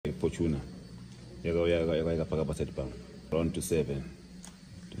Fortuna. Yakapaka pasati pam around to 7.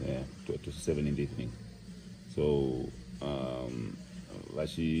 Yeah, to 7 in the evening. So I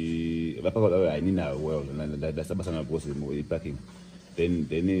need now well and that's the parking.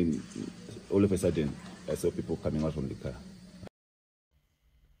 Then all of a sudden I saw people coming out from the car.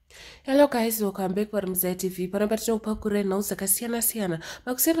 Hello guys, welcome back to Mpwe TV. Panabatira kupakura nhau dzakasiyana-siyana.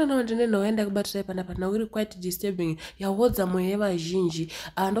 Makusiyana nawo ndine noenda kubatira panapa now iri quite disturbing yahodza mweya yevazhinji.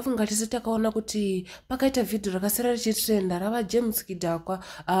 Ndofunga tisi takaona kuti pakaita video rakasara richitrenda rava James Kidakwa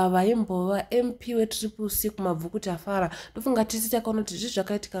vaimbova Mpwe CCC kumabvuku tafara. Ndofunga tisi takaona kuti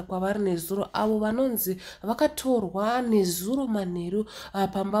zvakaitika kwavari nezuro avo vanonzi vakatorwa nezuro manheru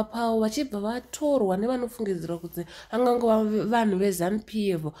pamba pavo vachibva vatorwa nevanofungidzira kuti angangova vanhu vezanu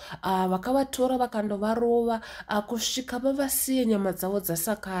vakavatora vakandovarova kusvika pavasiye nyama dzavo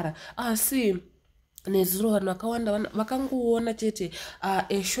dzasakara. Asi nezuro vanhu vakawanda vakangoona chete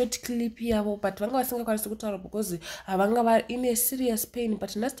a short clip yavo but vanga vasingakwanisi kutaura because vanga vari in a serious pain.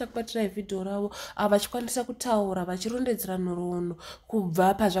 But nhasi takubatirai video ravo vachikwanisa kutaura vachirondedzera nhoroondo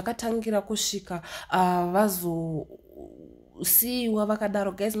kubva pazvakatangira kusvika vazosiyiwa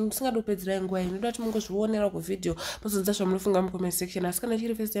vakadaro. Guys, musingadi kupedzera nguva iyi, ndoda kuti mungozvionera kuvideo muzonza zvamunofunga mucomment section. Asi kana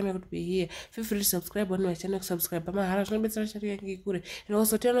chiri first time yekuti be here, feel free to subscribe on my channel. Subscribe pamahara zvinobetsera channel yangu ikure, and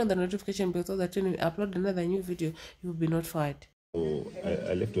also turn on the notification bell so that when we upload another new video you will be notified. So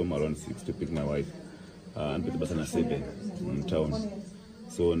I left home around 6 to pick my wife and with basa na 7 in town.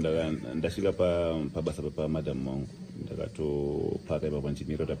 So ndashika pa basa pa madam mongu ndakato paka ipa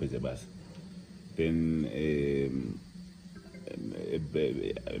panchimiro tapedze basa. Then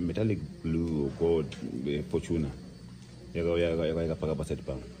metallic blue gold Fortuna yakapaka pasati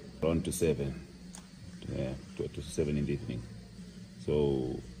pam around to 7. Yeah, to 7 in the evening.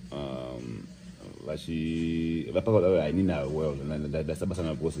 So I need now well and that's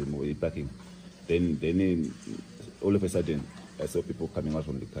the parking. Then all of a sudden I saw people coming out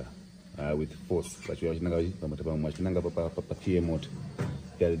from the car with force. But you are PM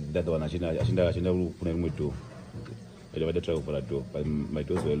that one I couldn't do. I tried to open the door, but my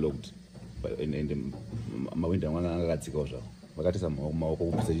doors were locked. But in my window, I got sick of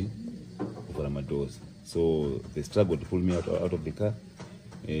my doors. So they struggled to pull me out of the car.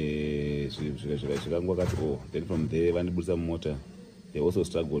 Then from there, when they put some motor, they also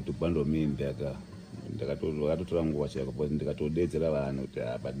struggled to bundle me in their car.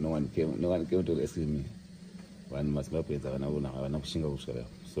 But no one came to rescue me. One must not pay the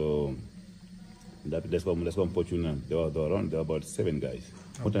so that's why Fortuna. There were about 7 guys.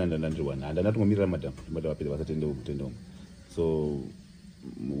 And not madam. So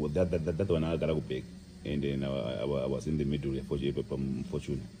that one I got to pay. And then I was in the middle of Fortuna.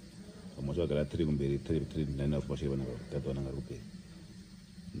 I got 3 that one I got to pay.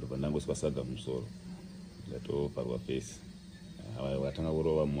 The Banangos Pasaga Musol. That all for our face. I was a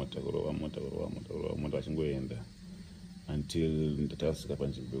motor until the task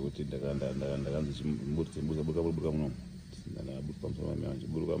happened to be within the Ganda and the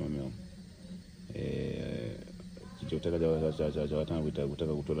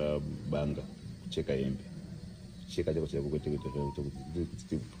banga, check a check a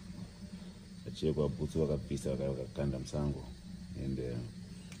piece of Kandam Sango and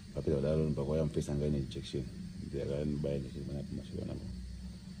I'm facing an injection. They are by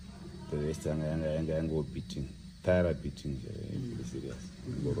the rest and go beating. Tire beating serious.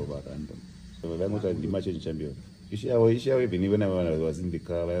 So I was the matching champion. Even when I was in the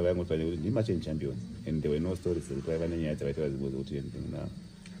car, I was the matching champion. And there were no stories to drive any other anything now.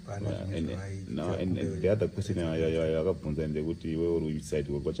 And the other question I got from them, they would decide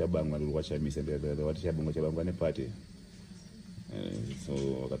to watch a bang and watch a miss and the watch a bang party. So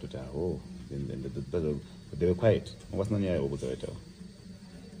I got to tell, then they were quiet. I was not near over the letter.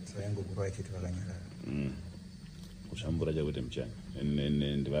 So I go right it. Kushambura chakuti mchana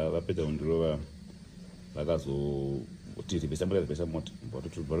and vapedza kundorova vakazotiti pesa mota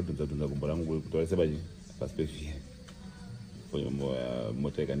varotodza gumbo rangu kuti vaise pasi pevhiya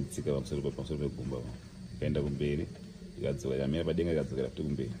mota ikanditsika pamusoro pegumba ikaenda kumberi ikadzoka ikamira padenga ikadzokera futi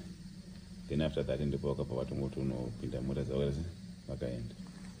kumberi. Then after that ndipo vakabva vatongoti unopinda mota dzavo vakaenda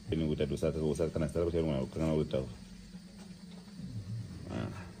kuti usakana sitara kuchairikana kutaura.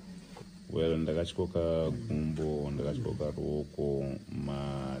 Well, ndakatyoka gumbo, ndakatyoka ruoko,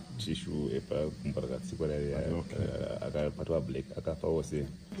 matishu epa gumbo rakatsikwa akapatwa black akafa ose.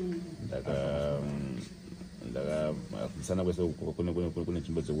 Ndakasana kwese kune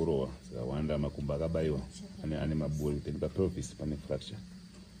nzvimbo dzekurohwa dzakawanda, makumbo akabayiwa ane maburi. Then papelvis pane fracture.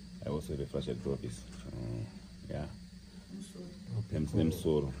 I also have a fractured pelvis. Yeah.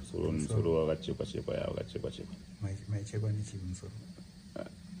 nemusoro musoro wakachekwa chekwa wakachekwa chekwa maichekwa nechii musoro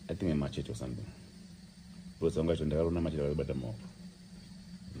I think a machete or something because wangacho ndakarona machete akabata maoko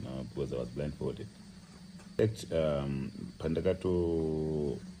no because I was blindfolded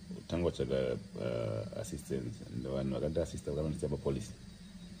pandakato tangwa chaka assistance vanhu vakandiassista vakanondisa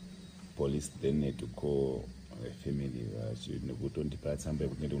police then had to call a family nekutondipa tsamba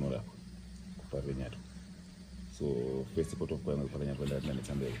yekuti ndende kunorapwa kuparenyatwa so first port of call kuparenyatwa ndaenda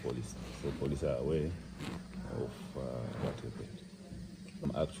netsamba yekupolice so police are aware of what happened.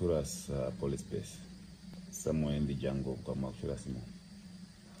 Acturas police base somewhere in the jungle from Acturas more.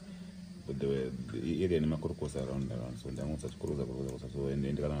 But the area in Makorokosa around so then such Kuruza so and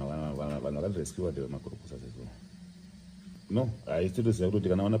then rescue the Makorokosa as well. No, I still say that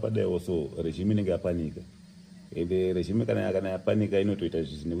kana wanapade also regime ninga panika. Ebe regime kana panika ino to ita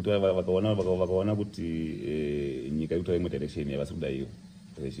nekuti vakaona kuti nyika ikutora imwe direction yavasikuda iyo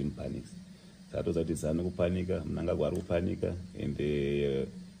regime panics. Sato zati zana kupanika mnanga kwari kupanika ende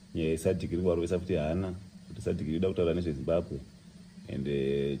nyaya sadhikiri kwari vesafuti hana kuti sadhikiri ida kutaura nezvezimbabwe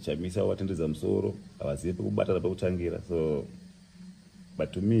ende chamisa watendedza musoro havazivi pekubatana pekutangira so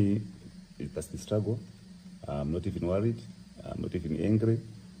but to me it's the struggle. I'm not even worried, I'm not even angry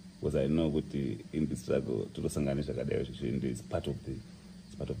because I know kuti in the struggle totosangana zvakadai and it's part of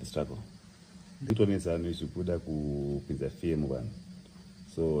the struggle. Nditonetsano zvikuda kupinza fear muvanhu.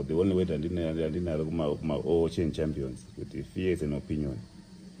 So the only way that all change champions, with fear is an opinion.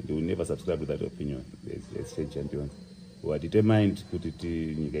 And we will never subscribe to that opinion. Let's change champions. We are determined to be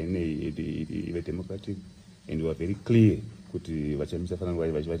democratic, and we are very clear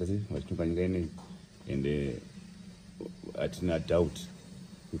and at no doubt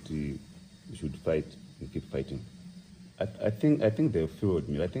we should fight and keep fighting. I think they fueled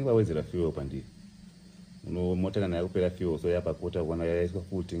me. I think always there fuel pandi. Mota kana yakupera fuel so yapakota kuona yaiswa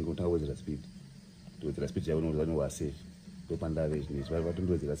full tank utawedzera speed. Tuwedzera speed yavo nozano wa safe. Topanda vechini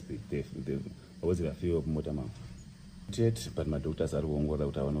vatondowedzera speed. They wawedzera fuel mota mavo. But madoctors ari kuongorora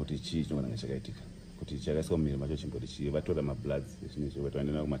kuti avaona kuti chii chinogona chakaitika. Kuti chakaiswa mumiri macho chimbori chii vatora mabloods zvinezvo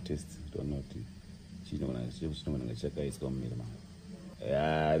vatoenda kumatest toona kuti chii chinogona chakaiswa mumiri mavo.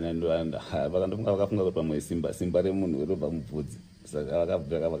 Vakandofunga vakafunga kuti pamwe simba remunhu robva mubvudzi. Saka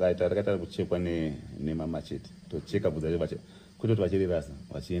vakaita kuchekwa nemamachete tocheka bvudzi racho kutoti vachirirasa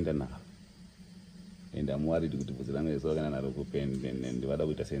vachienda naro and I'm worried kuti bvudzi rangu rizokanana naro kupen and vada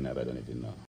kuita sei naro I don't even know.